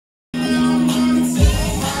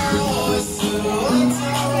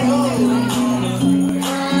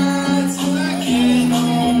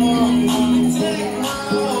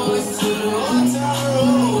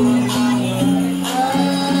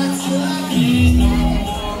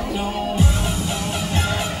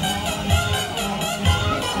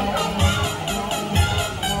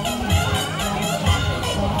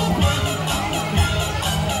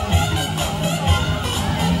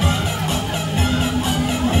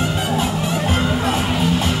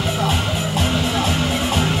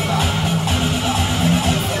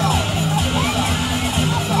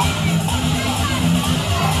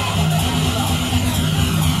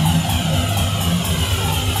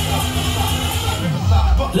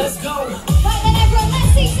Let's go. Right then, everyone,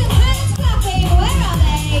 let's see some hands clapping. Where are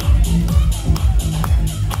they?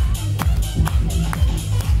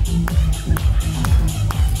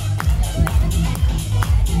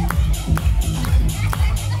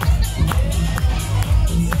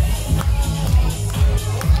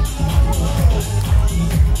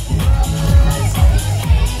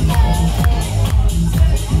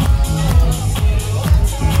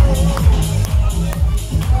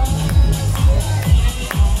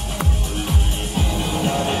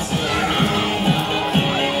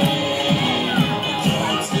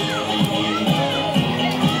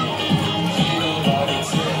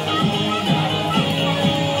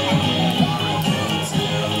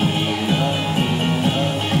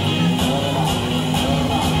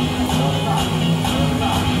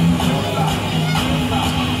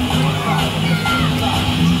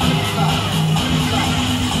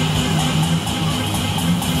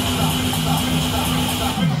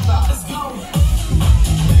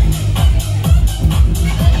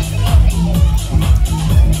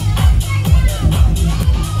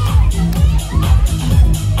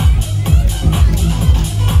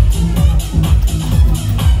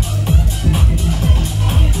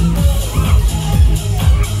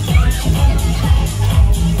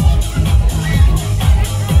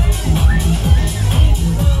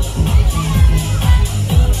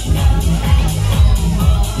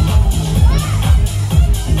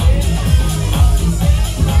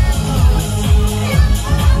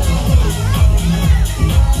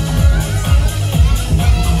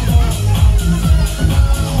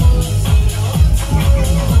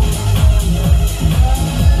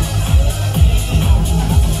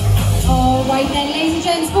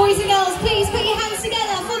 Boys and girls, please put your hands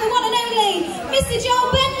together for the one and only Mr.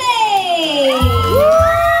 Joel Bentley!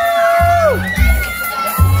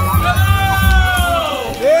 Hello!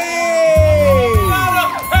 Hey!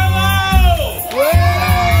 Hello! Whoa!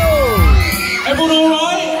 Everyone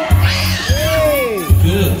alright? Hey!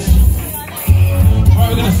 Good. Right,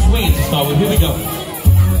 we're going to swing it to start with. Here we go.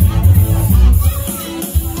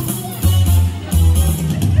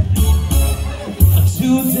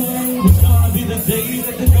 Today is gonna be the day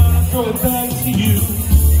that they're gonna throw it back to you.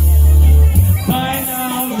 By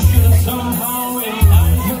now you should have somehow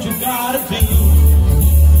realized what you gotta do.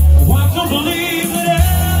 I don't believe that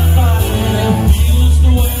everybody feels the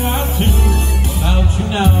way I do about you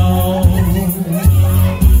now.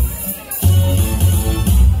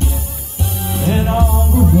 And all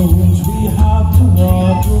the roads we have to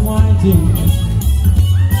walk are winding,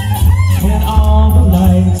 and all the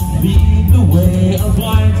lights lead the way are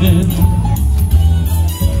blinded.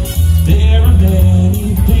 There are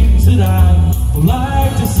many things that I would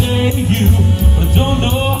like to say to you, but don't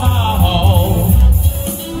know how.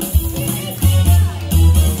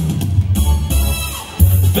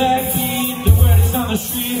 Backbeat, the word is on the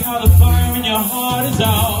street, how the fire in your heart is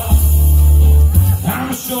out.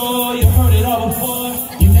 I'm sure you heard it all before,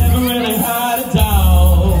 you never really had a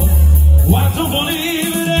doubt. I don't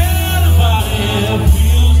believe it anybody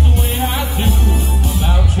feels the way I do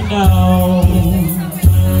about you now.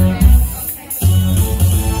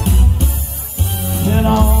 And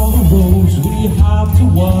all the roads we have to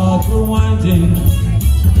walk are winding,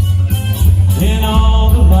 and all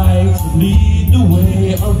the lights that lead the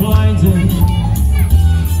way are blinding.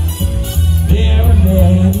 There are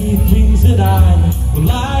many things that I would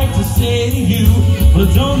like to say to you,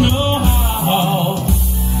 but don't know how.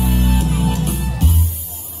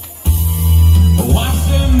 I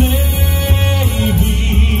said maybe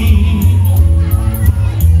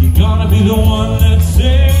you're gonna be the one that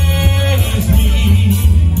saves me.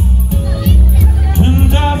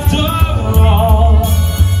 And after all,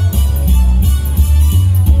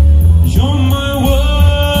 you're my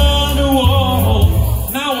wonderwall.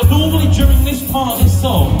 Now normally during this part of this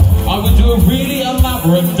song I would do a really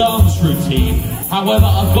elaborate dance routine. However,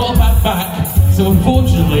 I've got a bad back, so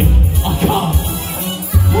unfortunately I can't.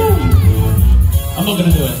 I'm not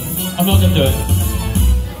going to do it. I'm not going to do it.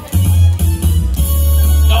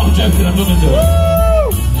 No, I'm joking. I'm not going to do it.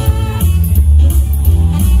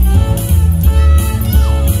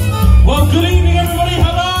 Well, good evening, everybody.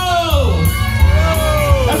 Hello.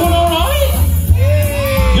 Everyone all right?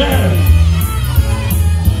 Yeah.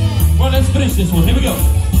 Well, let's finish this one. Here we go.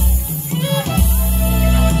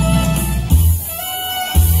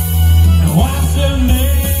 Now, I said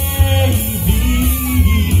maybe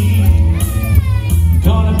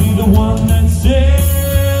gonna be the one that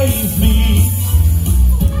saves me.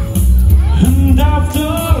 And after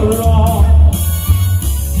all,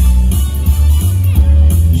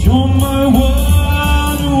 you're my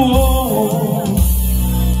wonderwall.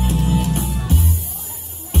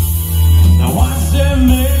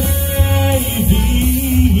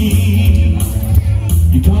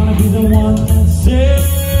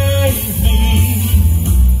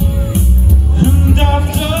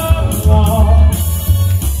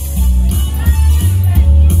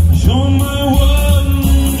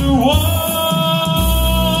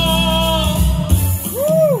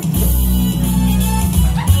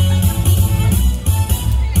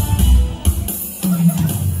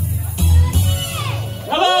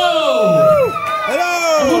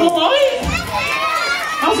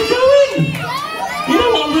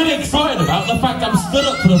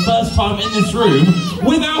 the first time in this room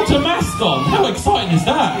without a mask on. How exciting is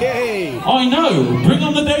that? Yay! I know. Bring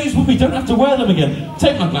on the days when we don't have to wear them again.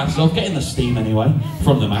 Take my glasses off, get in the steam anyway,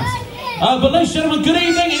 from the mask. But ladies and gentlemen, good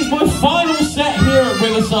evening. It's my final set here at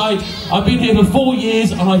Riverside. I've been here for 4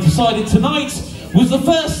 years and I decided tonight was the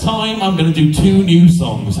first time I'm going to do 2 new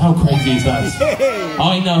songs. How crazy is that?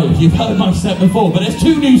 I know, you've heard my set before, but there's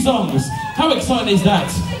 2 new songs. How exciting is that?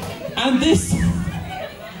 And this...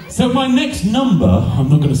 So my next number, I'm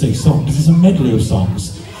not going to say song, because it's a medley of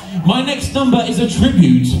songs. My next number is a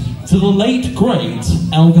tribute to the late, great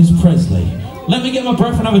Elvis Presley. Let me get my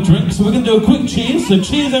breath and have a drink, so we're going to do a quick cheers. So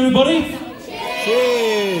cheers, everybody.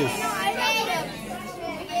 Cheers!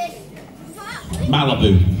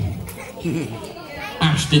 Malibu.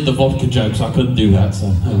 Ash did the vodka joke, so I couldn't do that,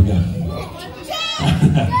 so there we go.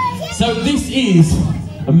 So this is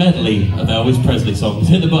a medley of Elvis Presley songs.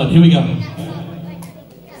 Hit the button, here we go.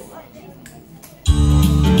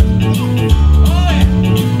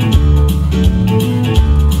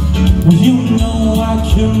 Well, you know I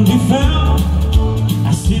can be found.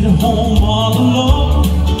 I sit at home all alone.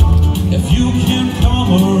 If you can't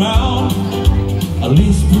come around, at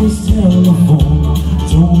least please telephone.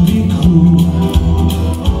 Don't be cruel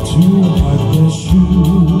to hide their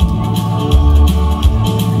shoe.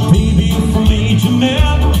 Baby, if I made you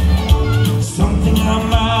mad, something I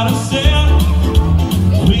might have said,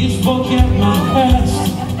 please forget my past.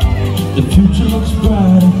 The future looks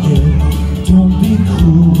bright ahead. Don't be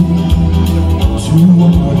cruel to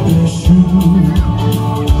hide their shoe.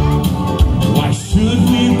 Why should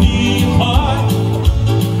we be apart?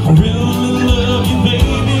 I really love you,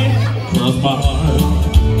 baby. Cross my heart.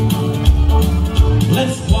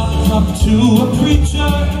 Let's walk up to a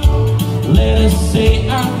preacher. Let us say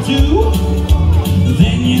I do.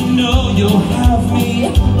 Then you know you'll have me,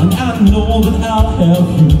 and I know that I'll have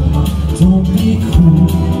you. Don't be cruel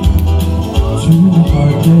to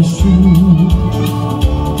hide their shoe.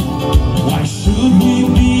 Why should we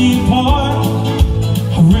be apart?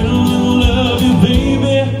 I really love you,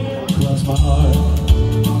 baby. Cross my heart.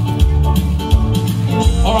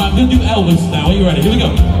 Alright, I'm gonna do Elvis now. Are you ready? Here we go.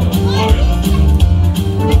 Alright.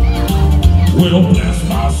 Well, bless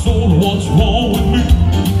my soul, what's wrong with me?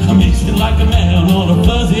 I'm itching like a man on a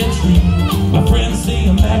fuzzy tree. My friends say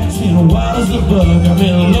I'm acting wild as a bug. I'm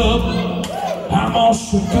in love, I'm all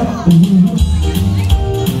shook up.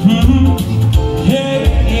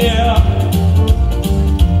 Hey, yeah.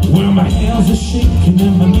 Well, my hands are shaking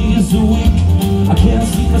and my knees are weak. I can't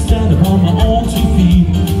seem to stand up on my own 2 feet.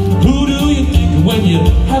 Who do you think when you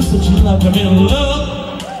have such luck? I'm in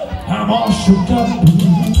love, I'm all shook up.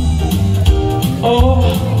 Oh,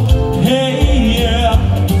 hey, yeah.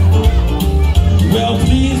 Well,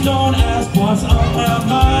 please don't ask what's on my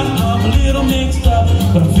mind. I'm a little mixed up,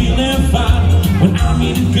 but I'm feeling fine. When I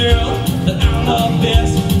meet a girl that I love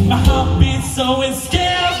best, my heart beats so it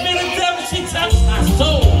scares me to death. She touched my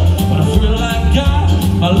soul, but I feel like God.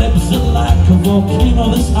 My lips are like a volcano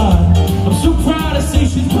this high. I'm so proud to say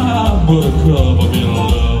she's my buttercup. I'm in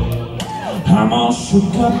love, I'm all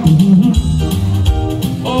shook up.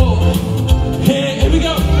 Oh, hey, here we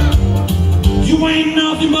go. You ain't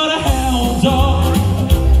nothing but a hound dog,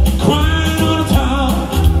 crying all the time.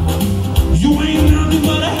 You ain't nothing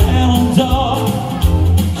but a hound dog,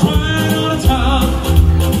 crying all the time.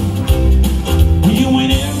 You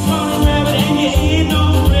ain't ever caught a rabbit and you ain't no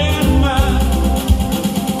friend of mine.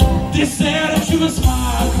 They said that you was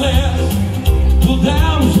high class, well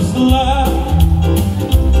that was just a lie.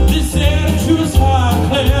 They said that you was high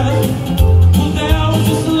class, well that was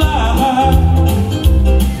just a lie.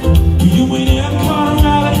 You ain't ever caught a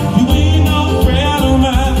rabbit, you ain't no friend of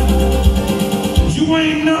mine. You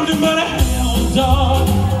ain't nothing but a hound dog,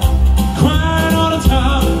 crying all the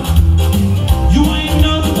time. You ain't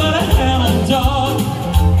nothing but a hound dog,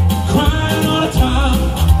 crying all the time.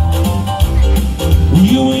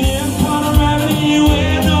 You ain't ever caught a rabbit and you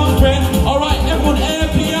ain't no friend. Alright, everyone air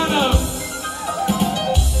piano.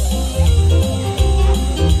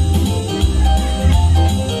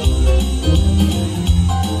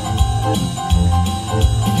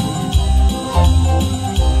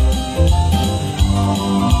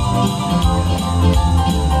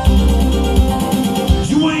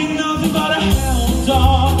 You ain't nothing but a hound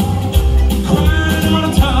dog, crying all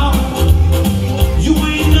the time. You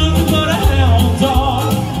ain't nothing but a hound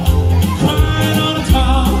dog, crying all the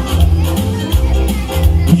time.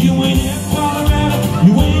 You ain't ever caught a rabbit,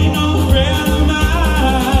 you ain't no friend of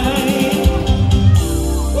mine.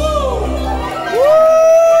 Woo!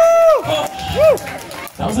 Woo!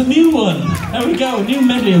 That was a new one. There we go, a new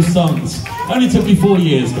medley of songs. Only took me 4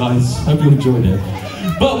 years, guys. Hope you enjoyed it.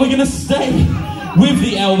 But we're gonna stay with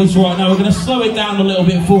the Elvis right now. We're going to slow it down a little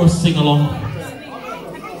bit for a sing-along.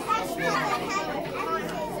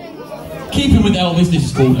 Keeping with Elvis, this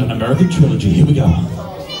is called An American Trilogy. Here we go.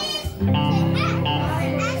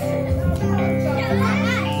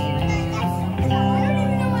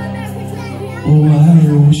 Oh, I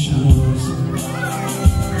wish I was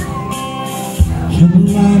in the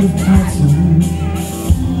light of cotton.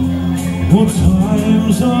 What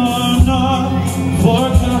times are not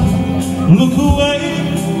forgotten. Look away,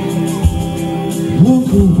 look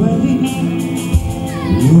away,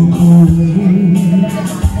 look away.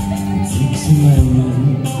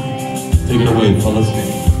 Dixieland. Take it away, fellas.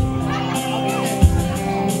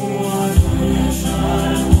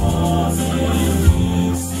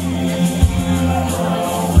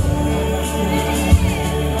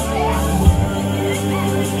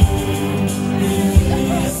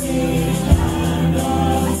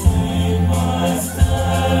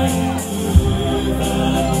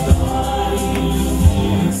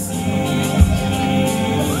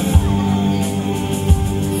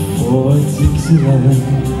 Dixieland,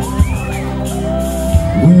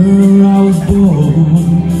 where I was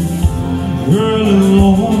born, early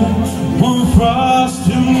morn, one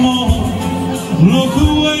frosty morn. Look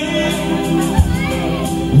away,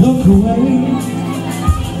 look away,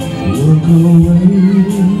 look away,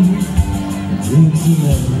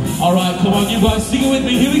 Dixieland. All right, come on, you guys, sing it with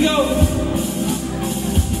me. Here we go.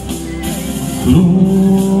 Glory,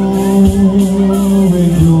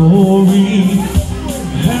 glory,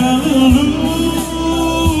 hallelujah.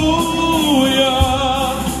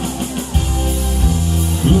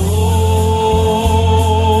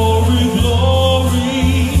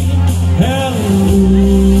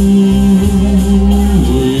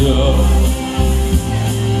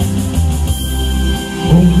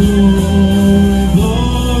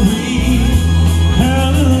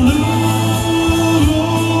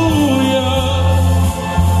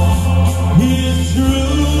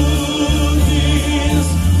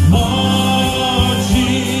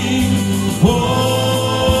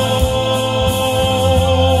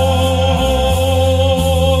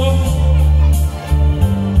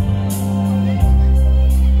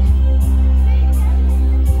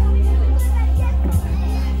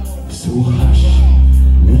 So hush,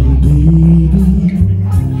 little baby,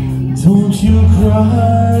 don't you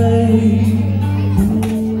cry.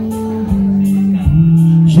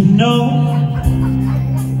 You know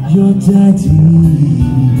your daddy's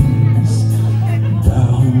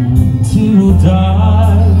bound to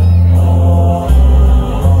die.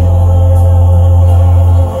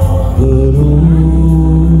 But oh,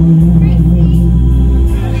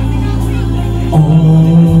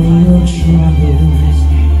 all your troubles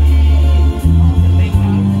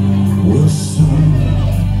will soon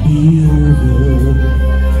be over.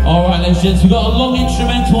 Alright, ladies and gents, we've got a long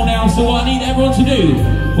instrumental now, so what I need everyone to do,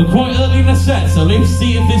 we're quite early in the set, so let's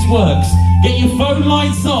see if this works. Get your phone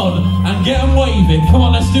lights on and get them waving. Come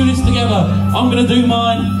on, let's do this together. I'm going to do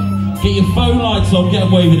mine. Get your phone lights on, get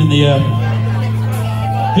them waving in the air.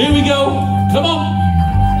 Here we go. Come on.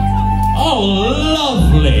 Oh,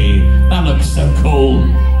 lovely. That looks so cool.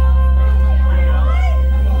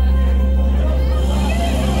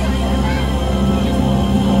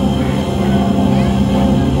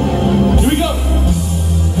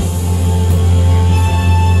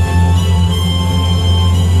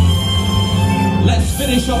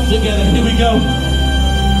 Finish off together, here we go.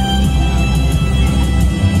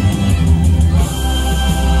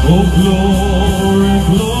 Oh, glory,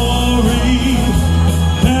 glory,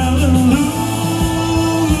 hallelujah.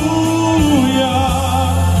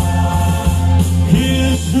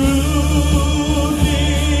 His truth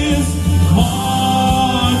is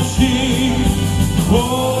marching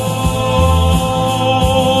forth.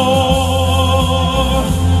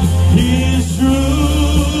 His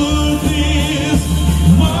truth is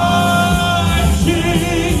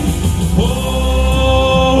marching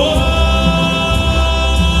forward.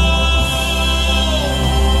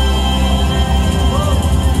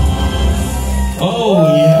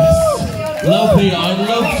 Oh yes, lovely. I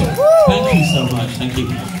loved. Thank you so much. Thank you.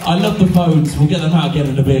 I love the phones. We'll get them out again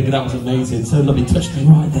in a bit. That was amazing. So lovely. Touched me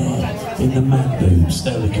right there in the man boobs.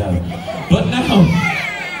 There we go. But now.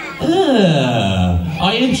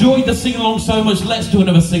 I enjoyed the sing-along so much. Let's do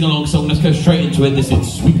another sing-along song. Let's go straight into it. This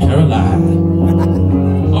is Sweet Caroline.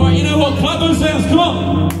 Alright, you know what? Clap those hands. Come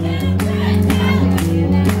on.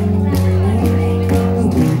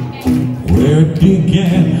 Where it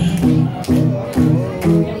began,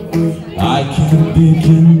 I can't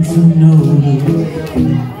begin to notice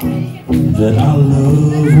that our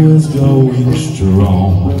love was going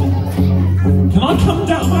strong. Can I come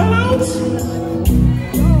down my loud?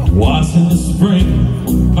 Was in the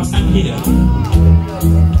spring, I sang here.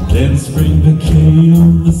 Then spring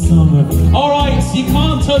became the summer. Alright, so you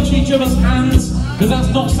can't touch each other's hands, because that's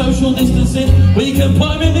not social distancing, but you can put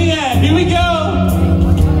them in the air. Here we go!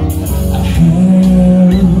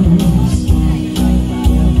 Hands,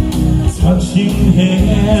 touching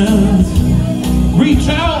hands, reach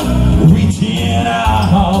out, reaching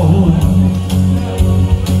out.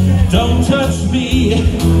 Don't touch me,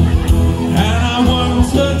 and I won't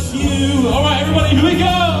touch you. Alright, everybody, here we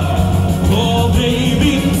go! Oh,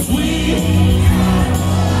 baby, sweet.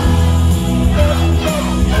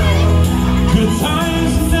 Good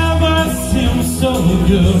times never seem so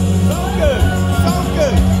good. So good, so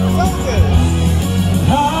good, so good.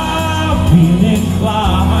 I've been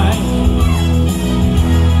inclined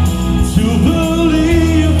to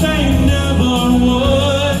believe they never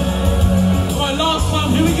would. Alright, last time,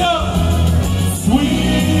 here we go.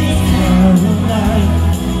 Sweet Caroline.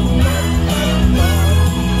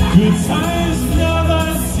 Good times never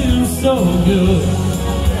seem so good.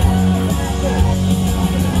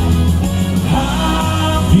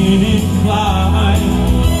 I've been inclined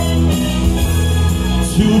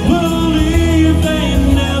to believe they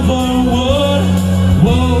never would.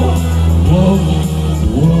 Whoa, whoa,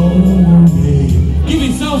 whoa, yeah. Give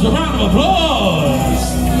yourselves a round of applause.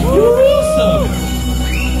 You're awesome.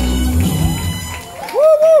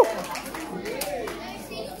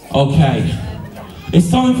 Okay. It's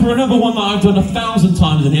time for another one that I've done 1,000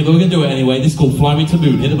 times in here, but we're going to do it anyway. This is called Fly Me to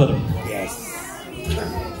Moon. Hit the button. Yes.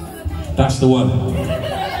 That's the one.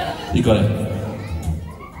 You got it.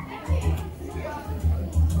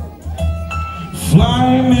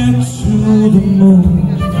 Fly me to the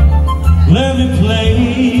moon. Let me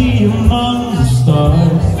play among the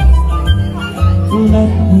stars.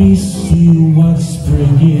 Let me see what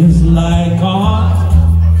spring is like on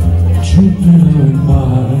Jupiter and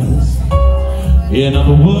Mars. In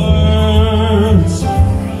other words,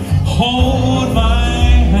 hold my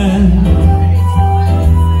hand.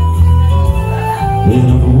 In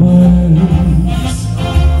other words,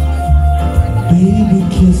 baby,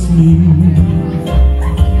 kiss me.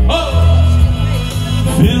 Oh!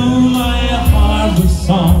 Fill my heart with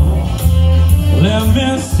song. Let me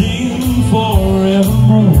sing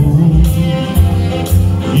forevermore.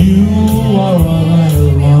 You are all I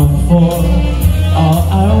long for, all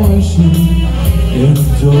I worship and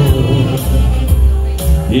adore.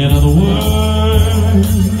 In other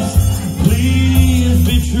words, please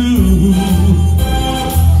be true.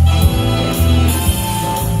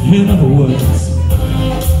 In other words,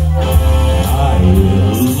 I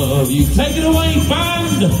love you. Take it away,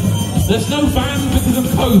 band! There's no band because of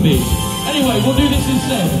COVID. Anyway, we'll do this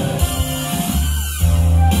instead.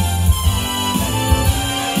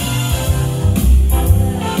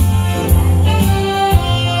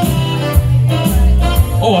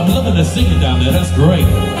 Oh, I'm loving the singing down there, that's great.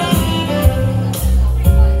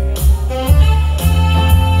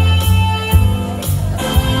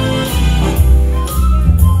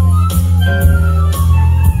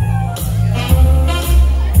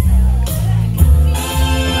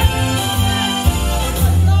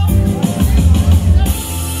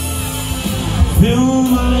 Fill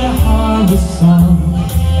my heart with song.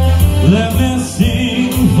 Let me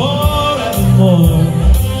sing forevermore.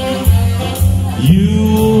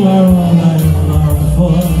 You are all I long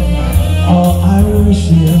for, all I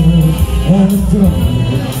worship and adore.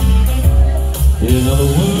 In other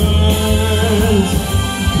words,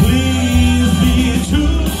 please be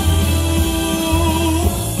true.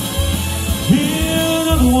 In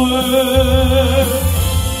other words,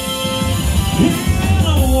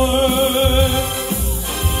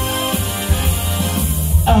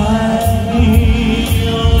 I love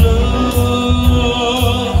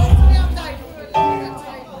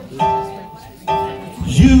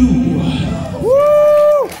you.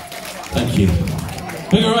 Woo! Thank you.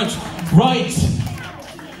 Thank you very much. Right.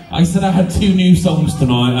 I said I had 2 new songs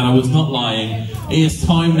tonight, and I was not lying. It is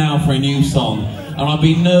time now for a new song. And I've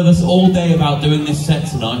been nervous all day about doing this set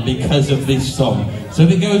tonight because of this song. So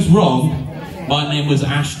if it goes wrong, my name was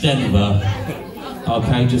Ash Denver.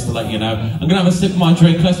 Okay, just to let you know. I'm going to have a sip of my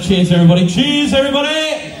drink. Let's cheers, everybody. Cheers,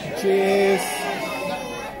 everybody! Cheers.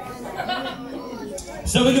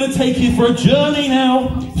 So we're going to take you for a journey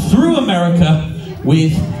now through America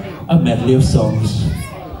with a medley of songs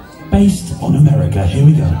based on America. Here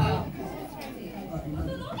we go.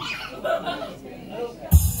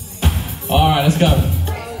 All right, let's go.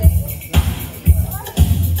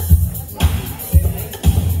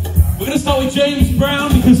 We're going to start with James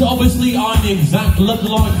Brown because obviously I'm the exact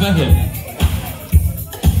lookalike for him.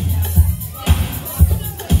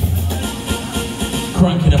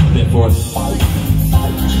 Crank it up a bit for us.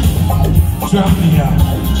 Drop me out.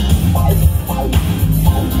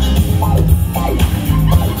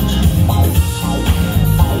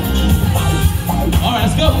 Alright,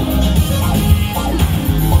 let's go.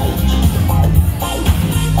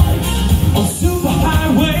 On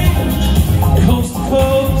superhighway, coast to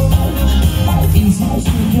coast, easy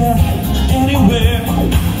to get anywhere.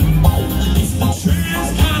 It's the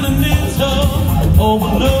transcontinental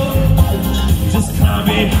overload. Just climb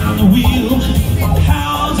behind the wheel.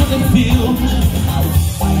 How does it feel?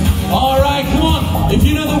 Alright, come on. If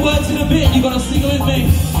you know the words in a bit, you gotta sing it with me.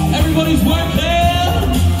 Everybody's working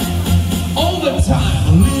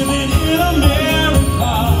overtime, living in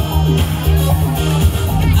America.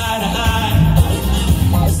 Eye to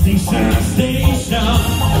eye, station to station,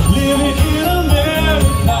 living in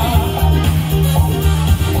America.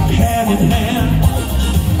 Hand in hand,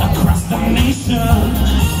 across the nation.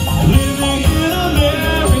 Living in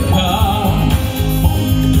America,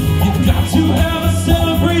 you've got to have a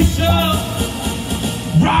celebration.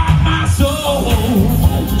 Rock my soul.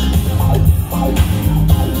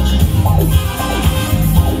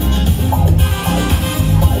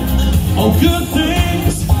 Oh, good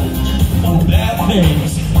things, oh, bad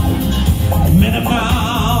things. Many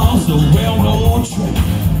miles, a well-known track.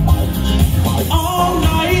 All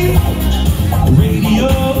night, radio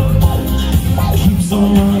keeps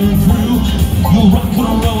on running through your rock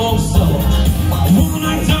and roll soul. One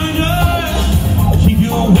night diners keep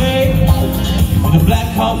you awake with a black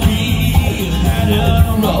coffee and a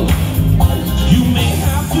roll. You may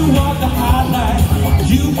have to walk the high line,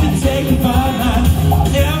 you can take the fine line.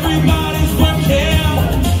 Everybody's working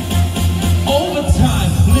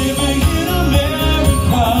overtime, living in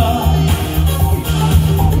America.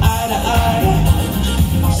 Eye to eye,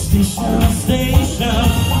 station to station,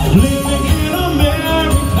 living in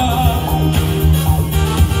America.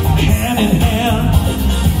 Hand in hand,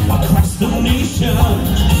 across the nation,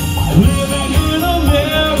 living in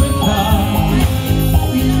America.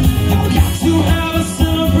 You've got to have a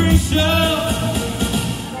celebration.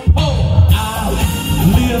 Oh, I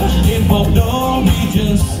live in both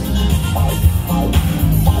regions.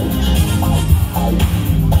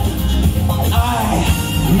 I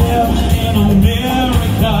live in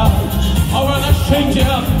America. Alright, let's change it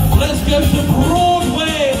up. Let's go to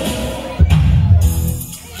Broadway.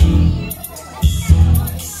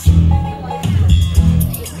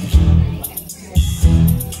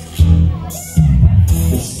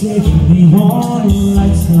 It's taking me on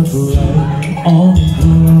lights up right on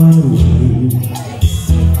Broadway.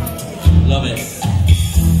 Love it.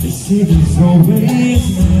 They say there's always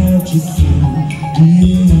magic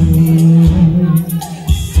in the air.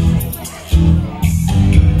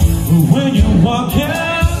 When you're walking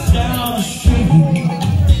down the street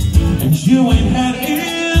and you ain't had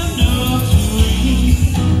enough to eat,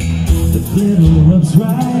 the glitter rubs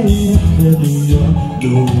right up into your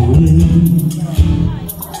nose.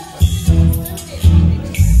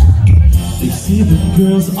 They say the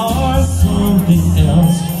girls are something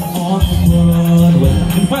else on Broadway.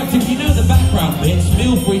 In fact, if you know the background bits,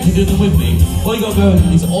 feel free to do them with me. All you gotta go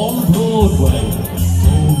is on Broadway.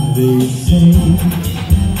 Oh, they say.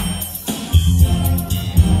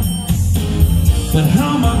 But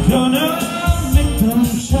how am I gonna make them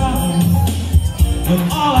try when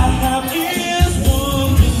all I have is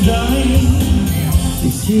one good night? They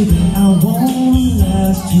say that I won't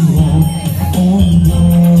last too long on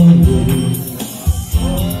Broadway.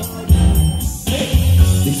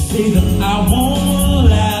 They say that I won't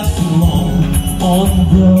last too long on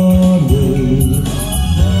Broadway.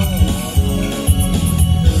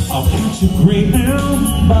 I'll catch a Greyhound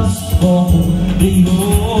bus for the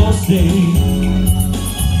old state.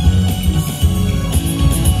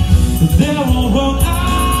 They're all wrong, I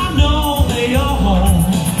know they are,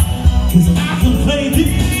 'cause I can play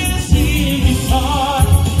this here guitar,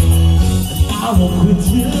 and I won't quit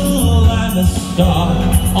till I'm a star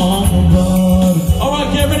on the road. Alright,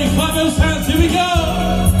 get ready, clap those hands, here we go!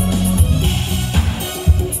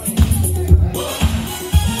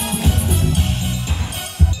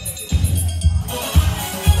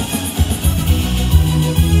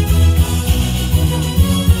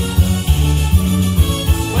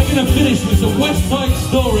 We're going to finish with some West Side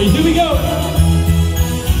Story. Here we go.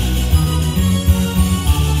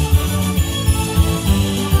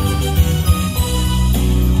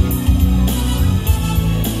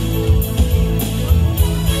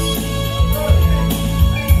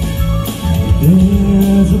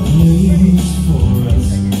 There's a place for us,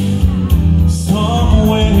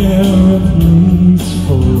 somewhere a place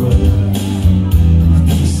for us,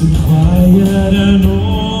 peace and quiet and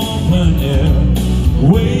open air.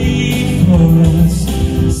 wait for us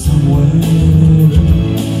somewhere.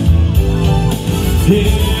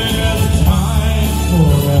 There's a time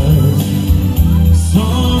for us,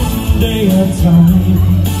 someday a time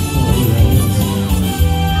for us.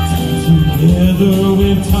 Together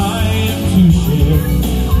with time to share,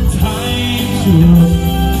 time to look,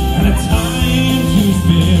 and a time to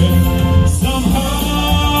spare.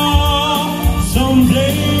 Somehow,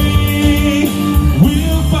 someday,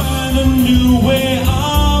 we'll find a new way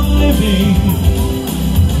of living.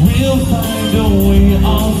 We'll find a way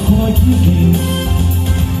of forgiving.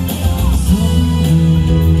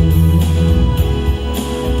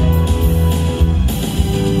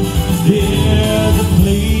 There's a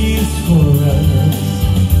place for us,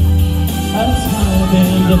 a time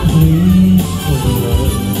and a place for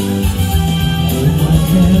us. Hold my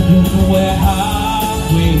hand and we're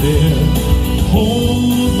halfway there.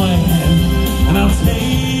 Hold my hand and I'll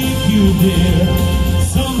take you there.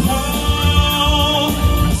 Somehow,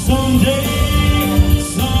 someday,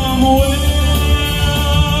 somewhere.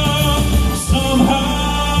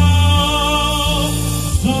 Somehow,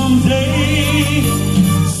 someday,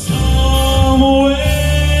 somewhere.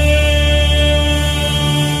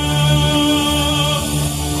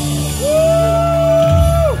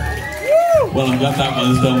 Well, I'm glad that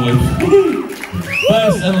one's done with.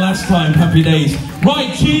 First and last time, happy days.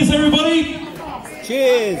 Right, cheers everybody.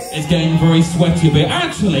 Cheers. It's getting very sweaty a bit.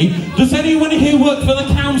 Actually, does anyone here work for the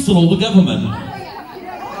council or the government?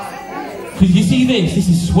 Because you see this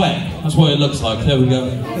is sweat. That's what it looks like. There we go.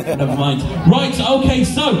 Never mind. Right, okay,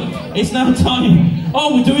 so it's now time.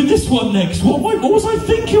 Oh, we're doing this one next. What was I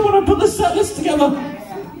thinking when I put the set list together?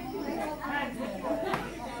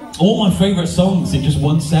 All my favourite songs in just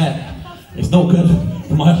one set. It's not good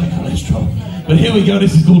for my high cholesterol. But here we go,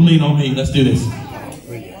 this is called Lean On Me. Let's do this.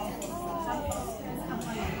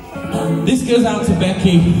 This goes out to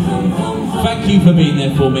Becky. Thank you for being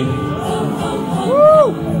there for me.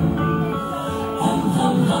 Woo!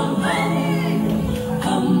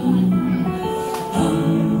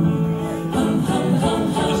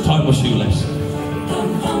 Let's tie my shoelace.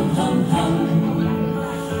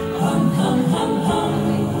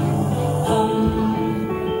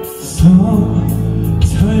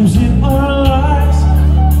 Sometimes in our lives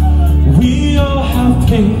we all have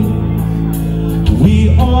pain,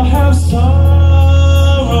 we all have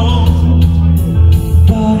sorrow,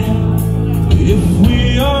 but if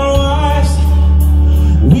we are wise,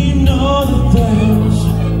 we know that there's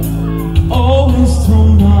always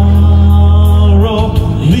tomorrow.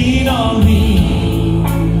 Lean on me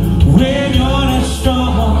when you're not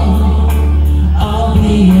strong, I'll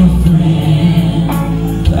be your friend.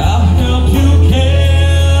 I'll help you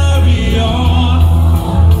carry on,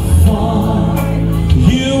 for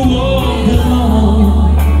you won't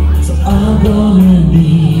belong. So I'm gonna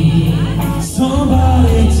need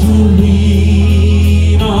somebody to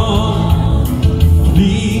lean on.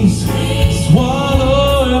 Please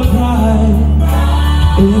swallow your pride.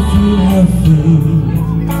 If you have faith,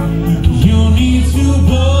 you need to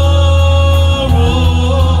borrow,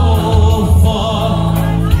 for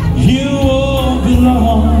you won't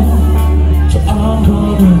belong. So I'm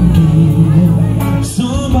gonna need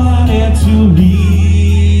somebody to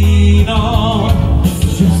lean on.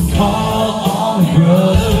 Just call on me,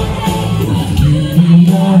 brother, if you need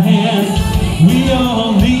a hand. We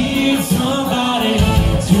all need somebody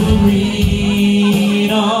to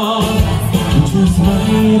lean on. You just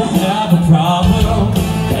might have a problem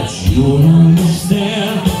that you'll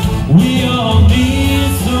understand. We all need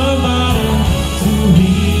somebody to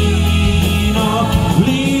lean on.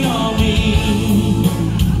 Lean on me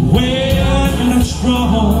when you're not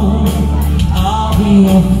strong, I'll be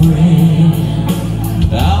your friend.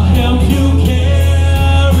 I'll help you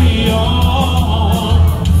carry on,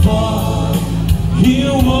 for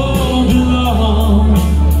you won't belong.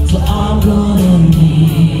 So I'm gonna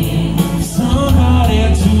need somebody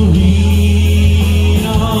to lean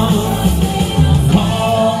on.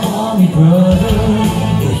 Call on me, brother,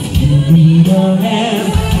 if you need a hand.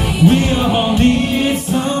 We all need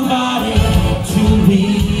somebody to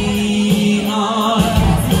lean on.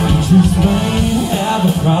 You just might have a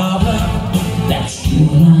problem that you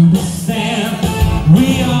understand. We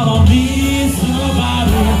all need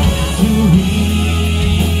somebody to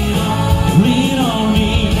lean on. Lean on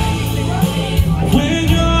me when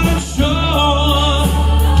you're not strong,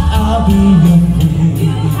 I'll be your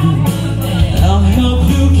friend. I'll help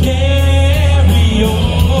you carry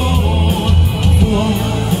on, for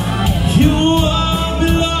you all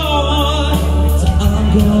belong. So I'm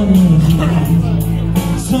gonna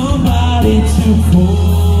need somebody to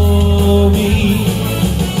call me.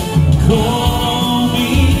 Call me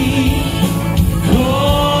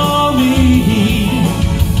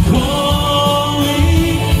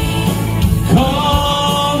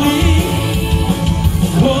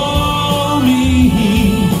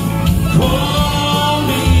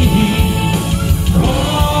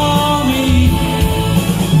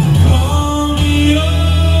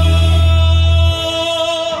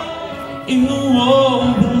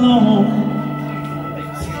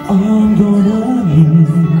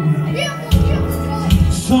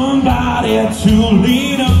to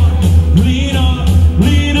lean on, lean on,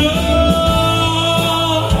 lean on.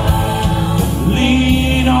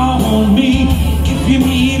 Lean on me if you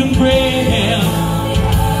need a friend.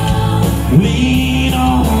 Lean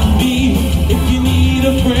on me if you need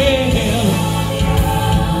a friend.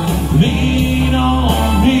 Lean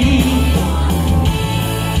on me.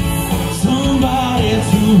 Somebody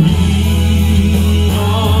to lean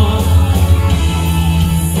on.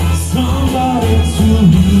 Somebody to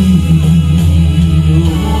lean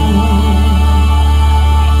on.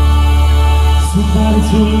 Somebody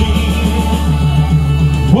to lean.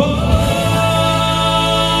 Whoa.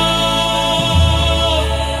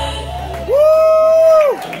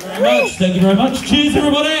 Thank you very much. Cheers,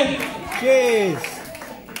 everybody. Cheers.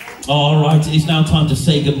 All right, it's now time to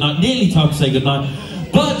say goodnight. Nearly time to say goodnight.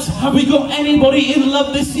 But have we got anybody in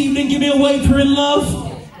love this evening? Give me a wave for in love.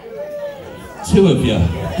 2 of you.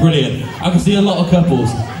 Brilliant. I can see a lot of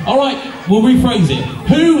couples. All right, we'll rephrase it.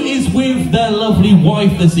 Who is with their lovely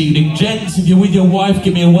wife this evening? Gents, if you're with your wife,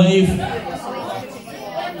 give me a wave.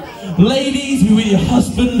 Ladies, if you're with your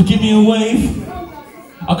husband, give me a wave.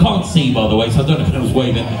 I can't see, by the way, so I don't know if anyone's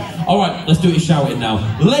waving. All right, let's do it shouting now.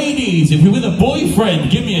 Ladies, if you're with a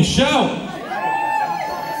boyfriend, give me a shout.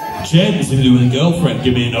 Gents, if you're with a girlfriend,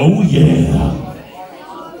 give me an oh yeah.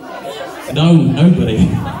 No, nobody.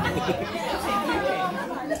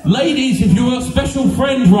 Ladies, if you're a special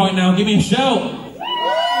friend right now, give me a shout.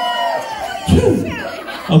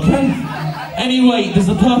 Okay. Anyway, there's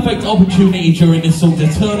a perfect opportunity during this song to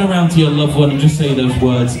turn around to your loved one and just say those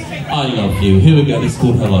words, I love you. Here we go, this is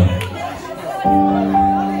called Hello.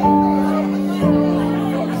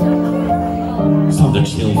 It's time to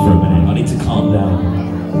chill for a minute. I need to calm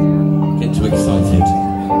down. Get too excited.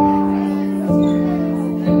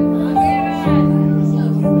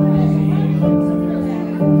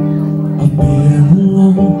 I've been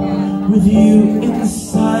alone with you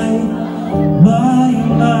inside my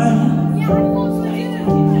mind.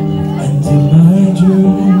 And in my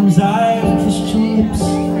dreams I've kissed your lips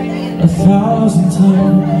 1,000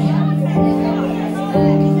 times.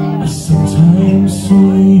 I sometimes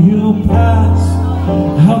see you pass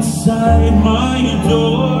outside my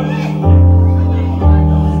door.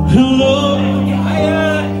 Hello,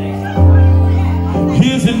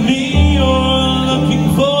 is it me you're looking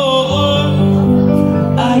for?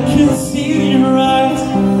 I can see in your eyes,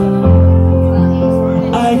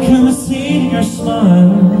 I can see in your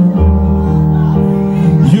smile.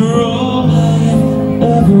 You're all I've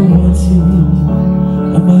ever wanted,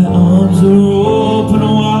 and my arms are open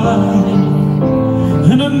wide.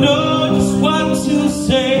 And I know just what to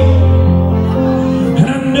say, and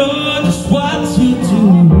I know just what to do.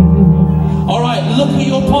 Alright, look at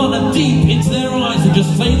your partner deep into their eyes and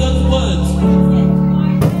just say those words.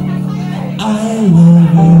 I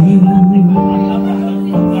love you.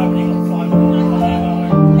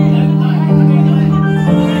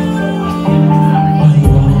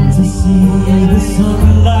 The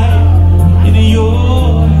sunlight in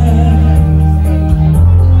your hair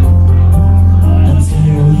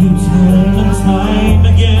until you tell me time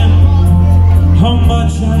again how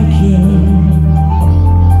much I care.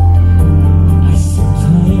 I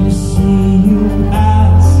sometimes see you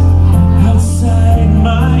pass outside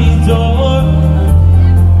my door.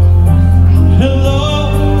 Hello,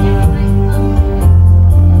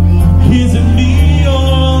 is it me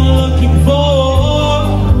you're looking for?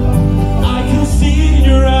 I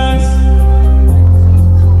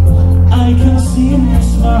can see in your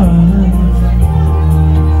smile.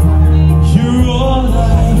 You're all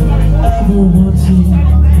I've ever wanted,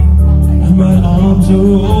 and my arms are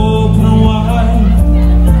open wide.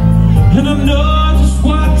 And I know just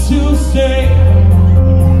what to say,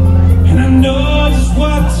 and I know just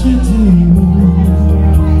what to do.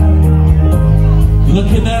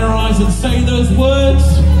 Look in their eyes and say those words.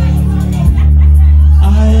 I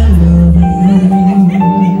love you.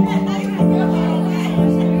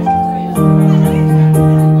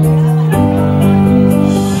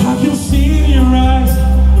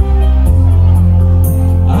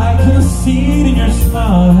 See it in your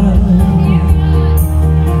smile.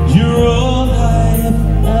 You're all I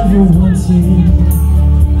have ever wanted,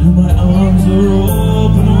 and my arms are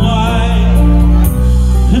open wide.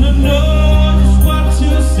 And I know just what to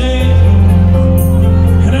say,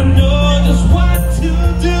 and I know just what to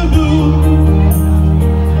do.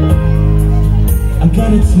 I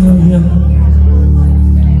gotta tell you,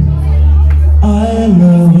 I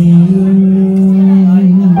love you.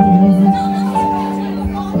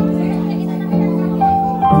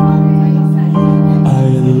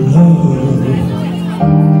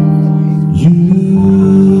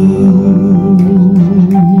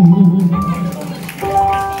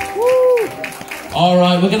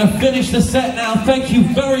 finish the set now. Thank you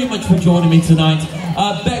very much for joining me tonight.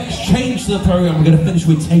 Beck's changed the program. We're going to finish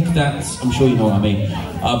with Take That. I'm sure you know what I mean.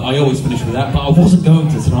 I always finish with that, but I wasn't going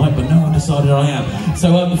to tonight, but now I've decided I am.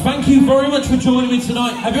 So thank you very much for joining me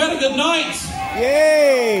tonight. Have you had a good night?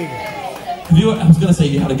 Yay! I was going to say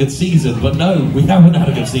you had a good season, but no, we haven't had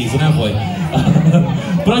a good season, have we?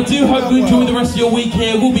 But I do hope you enjoy the rest of your week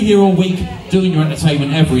here. We'll be here all week doing your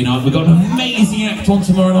entertainment every night. We've got an amazing act on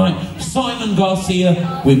tomorrow night. Simon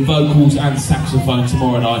Garcia with vocals and saxophone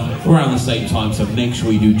tomorrow night around the same time, so make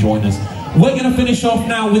sure you do join us. We're going to finish off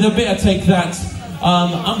now with a bit of Take That.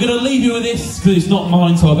 I'm going to leave you with this because it's not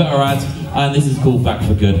mine, so I better add. And this is called Back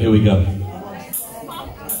for Good. Here we go.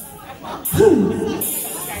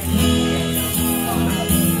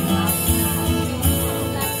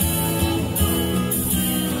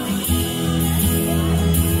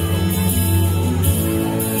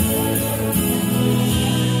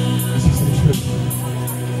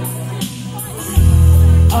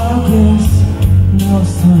 I guess now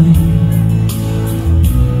it's time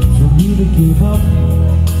for me to give up.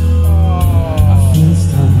 I feel it's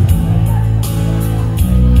time.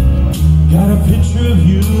 Got a picture of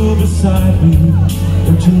you beside me.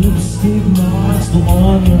 Got your lipstick mark still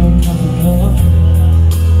on your coffee cup.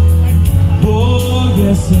 Oh,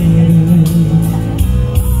 yes it is.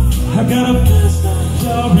 I got a fist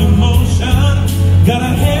of your emotion. Got a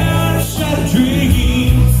hair to shatter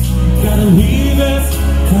dreams. Gotta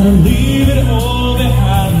leave it all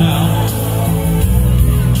behind now.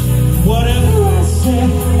 Whatever I said,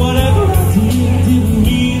 whatever I did, didn't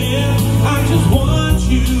mean it. I just want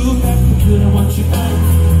you back for good. I want you back,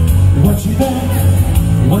 want you back,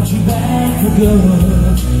 want you back for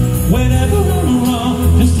good. Whenever I'm wrong,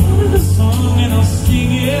 just tell me the song and I'll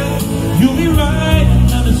sing it. You'll be right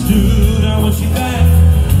and understood. I want you back,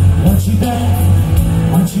 want you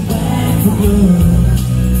back, want you back for good.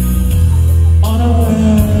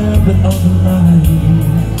 Unaware but of the line,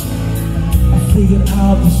 I figured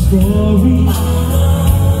out the story.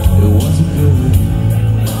 It wasn't good.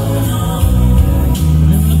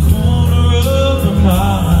 In the corner of my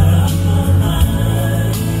mind,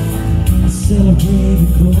 I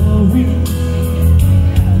celebrated glory.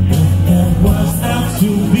 That was out to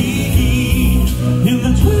be. In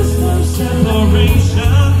the twist of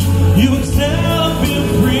separation, you excel, feel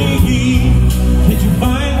free. Did you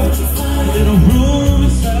find what you find? A little room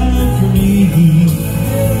inside for me.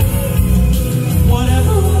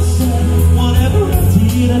 Whatever I said, whatever I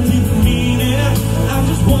didn't mean it. I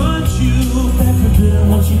just want you back for good. I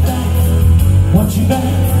want you back, want you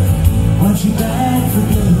back, want you back for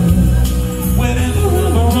good. Whenever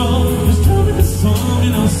I'm wrong, just tell me the song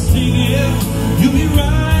and I'll sing it. You'll be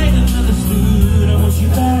right and understood. I want you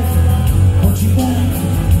back, want you back,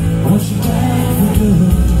 want you back for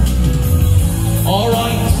good.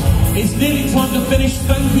 Alright, it's nearly time to finish.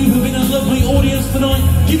 Thank you for being a lovely audience tonight.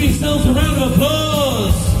 Give yourselves a round of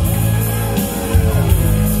applause.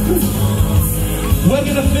 We're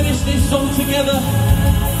going to finish this song together.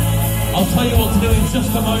 I'll tell you what to do in just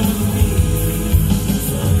a moment.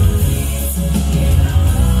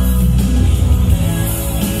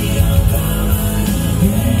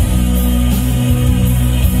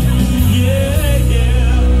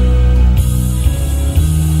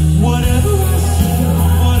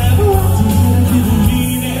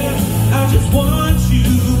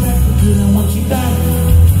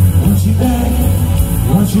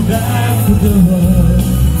 Want you back for good.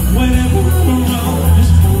 Whenever I'm around,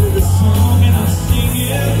 just tell me the song and I'll sing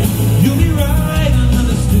it. You'll be right and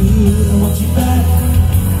understood. I want you back,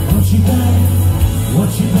 want you back,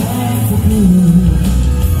 want you back for good.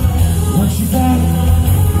 Want you back,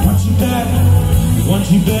 want you back, want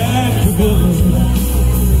you back for good.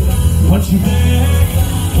 Want you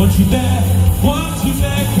back, want you back, want you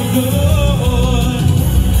back for good.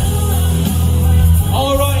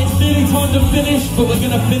 Alright, it's nearly time to finish, but we're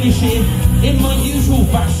going to finish it in my usual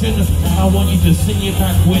fashion. I want you to sing it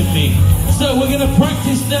back with me. So we're going to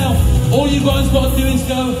practice now. All you guys got to do is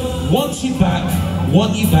go, want you back,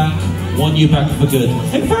 want you back, want you back for good.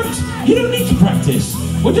 In fact, you don't need to practice.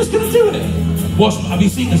 We're just going to do it. Watch, have you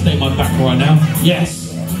seen the state of my back right now? Yes.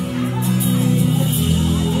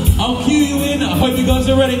 I'll cue you in. I hope you guys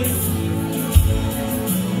are ready.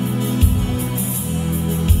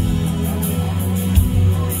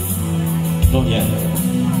 Not yet.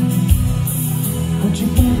 Want you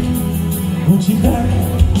back, want you back,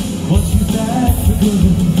 want you back for good.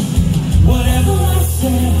 Whatever I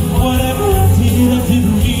said, whatever I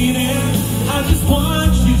didn't mean it. I just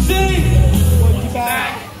want you to sing. Want you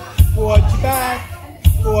back, want you back,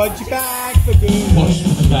 want you back for good. Watch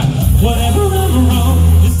my back. Whatever I'm wrong,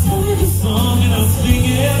 just tell me the song and I'll sing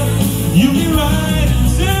it.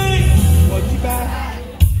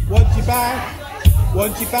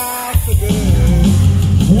 Want you back for good.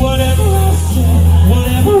 Whatever I said,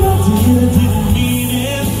 whatever I didn't mean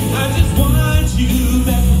it. I just want you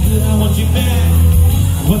back for good. I want you back,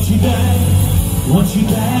 want you back, want you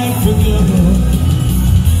back for good.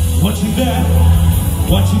 Want you back,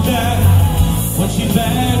 want you back, want you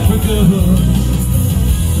back for good.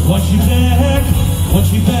 Want you back, want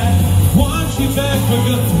you back, want you back for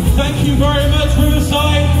good. Thank you very much,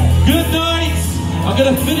 Riverside. Good night. I'm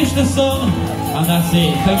going to finish the song, and that's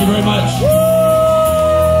it. Thank you very much.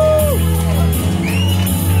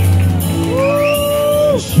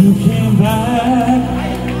 You came back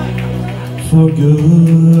for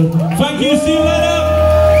good. Thank you, see you later.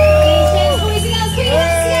 Boys and girls, put your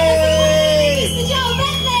hands together for Mr. Joel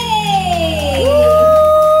Bentley.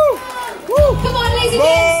 Come on, ladies and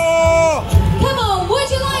gents. Come on, would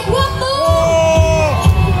you like one more?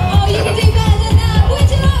 Oh, you can do better than that. Would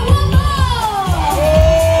you like one more?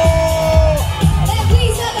 Then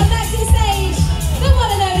please welcome back to the stage the one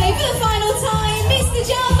and only for the final time, Mr.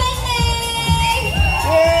 Joel Bentley.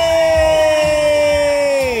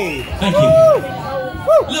 Thank you.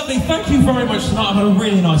 Lovely, thank you very much tonight. I've had a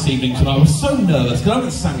really nice evening tonight. I was so nervous because I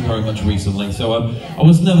haven't sang very much recently, so I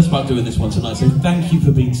was nervous about doing this one tonight, so thank you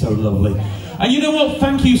for being so lovely. And you know what?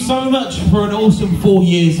 Thank you so much for an awesome 4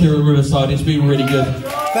 years here at Riverside. It's been really good.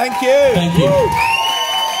 Thank you. Thank you.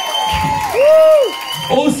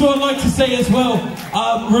 Also, I'd like to say as well,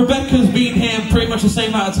 Rebecca's been here pretty much the same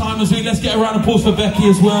amount of time as me. Let's get a round of applause for Becky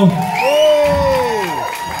as well.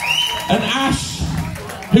 And Ash,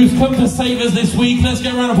 who's come to save us this week. Let's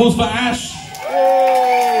get a round of applause for Ash.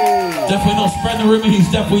 Definitely not spreading the rumour. He's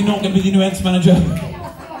definitely not going to be the new Ents manager.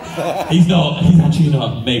 He's not. He's actually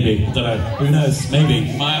not. Maybe. I don't know. Who knows?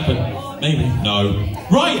 Maybe. Might happen. Maybe. No.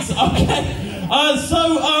 Right. Okay.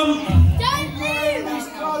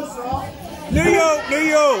 New York, New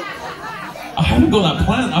York. I haven't got that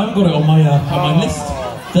planned. I haven't got it on my list.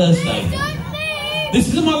 Thursday. This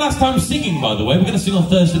isn't my last time singing, by the way. We're going to sing on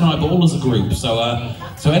Thursday night, but all as a group.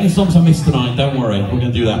 So any songs I missed tonight, don't worry. We're going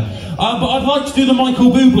to do that. But I'd like to do the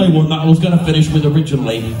Michael Bublé one that I was going to finish with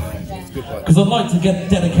originally. Because I'd like to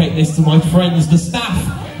dedicate this to my friends, the staff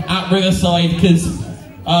at Riverside, because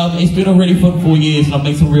it's been a really fun 4 years and I've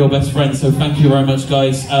made some real best friends. So thank you very much,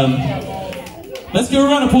 guys. Let's give a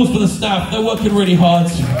round of applause for the staff. They're working really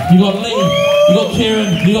hard. You got Lee, you got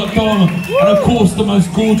Kieran, you got Dom, and of course the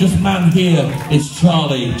most gorgeous man here is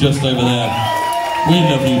Charlie, just over there. We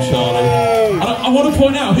love you, Charlie. And I want to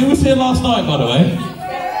point out, who was here last night, by the way?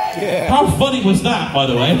 Yeah. How funny was that, by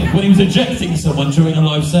the way, when he was ejecting someone during a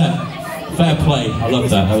live set? Fair play. I love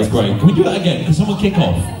that. That was great. Can we do that again? Can someone kick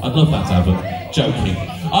off? I'd love that to happen. Joking.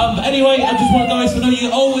 Anyway, I just want guys to know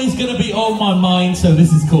you're always going to be on my mind, so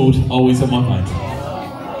this is called Always on My Mind.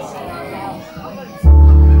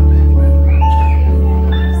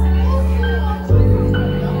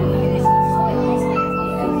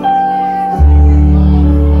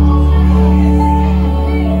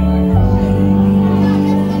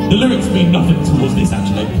 The lyrics mean nothing towards this,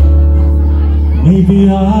 actually. Maybe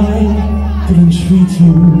I didn't treat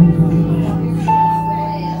you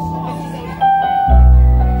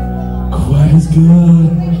quite as good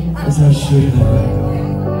as I should have.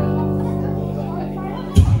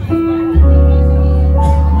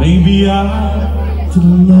 Maybe I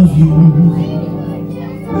didn't love you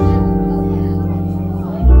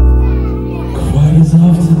quite as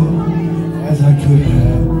often as I could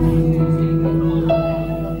have.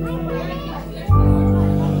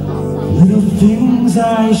 Little things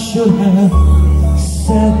I should have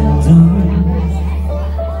said and done,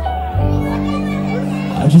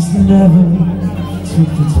 I just never took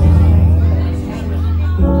the time.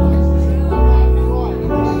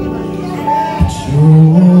 But you're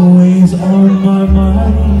always on my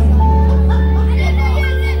mind.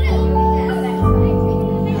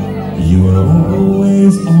 You are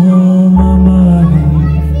always on my mind.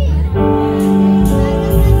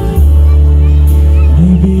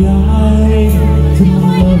 Maybe I didn't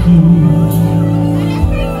love you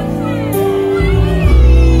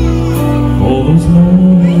all those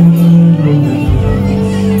lonely nights.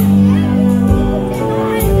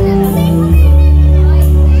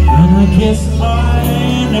 And I guess I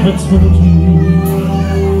never told you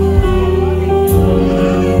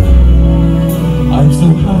I'm so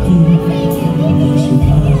happy that you're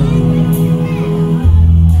mine.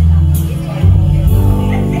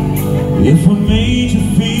 If I made you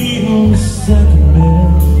feel second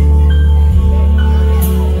best,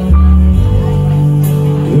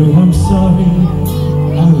 girl, I'm sorry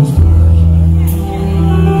I was blind.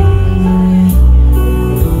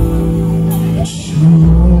 But you're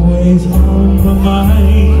always on my mind.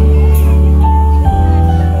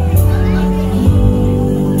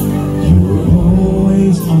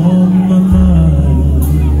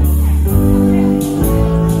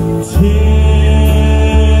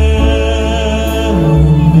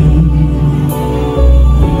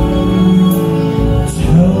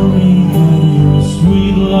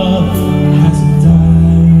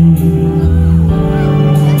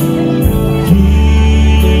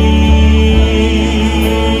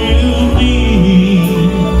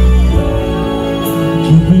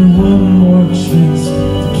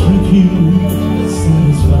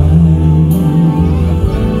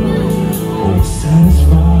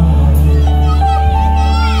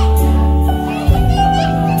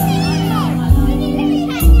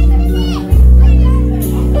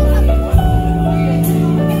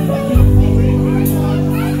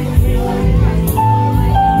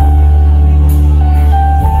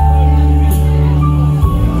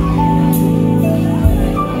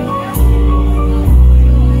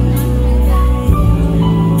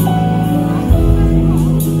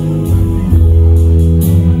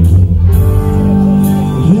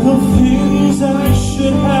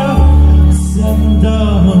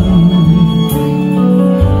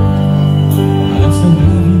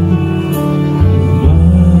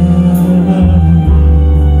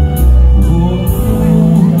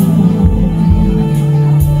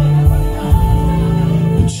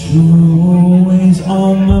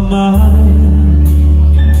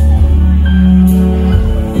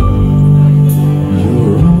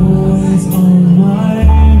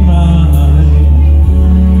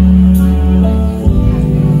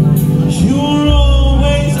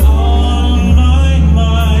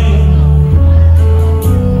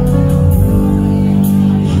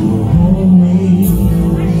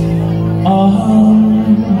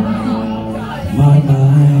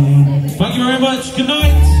 Thank you very much. Good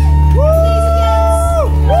night.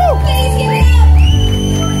 Please give it up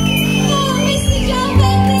for Mr. John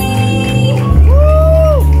Bentley.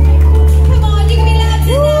 Come on, you can be loud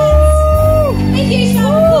to dance. A huge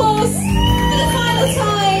round of applause for the final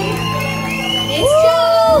time. It's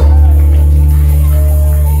Joel.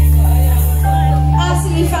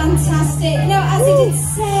 Absolutely fantastic. Now, as I did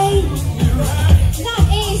say, that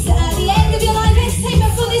is the end of your live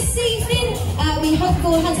entertainment for this evening. We hope you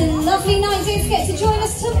all had a lovely night. Don't forget to join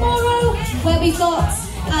us tomorrow, where we've got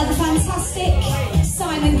the fantastic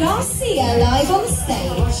Simon Garcia live on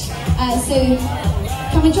stage. So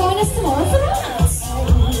come and join us tomorrow for that.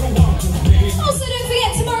 Also, don't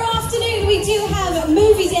forget, tomorrow afternoon we do have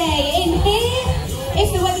movie day in here.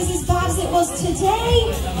 If the weather's as bad as it was today,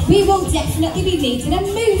 we will definitely be needing a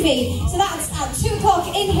movie. So that's at 2 o'clock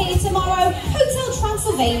in here tomorrow. Hotel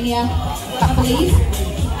Transylvania, I believe.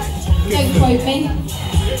 Don't quote me.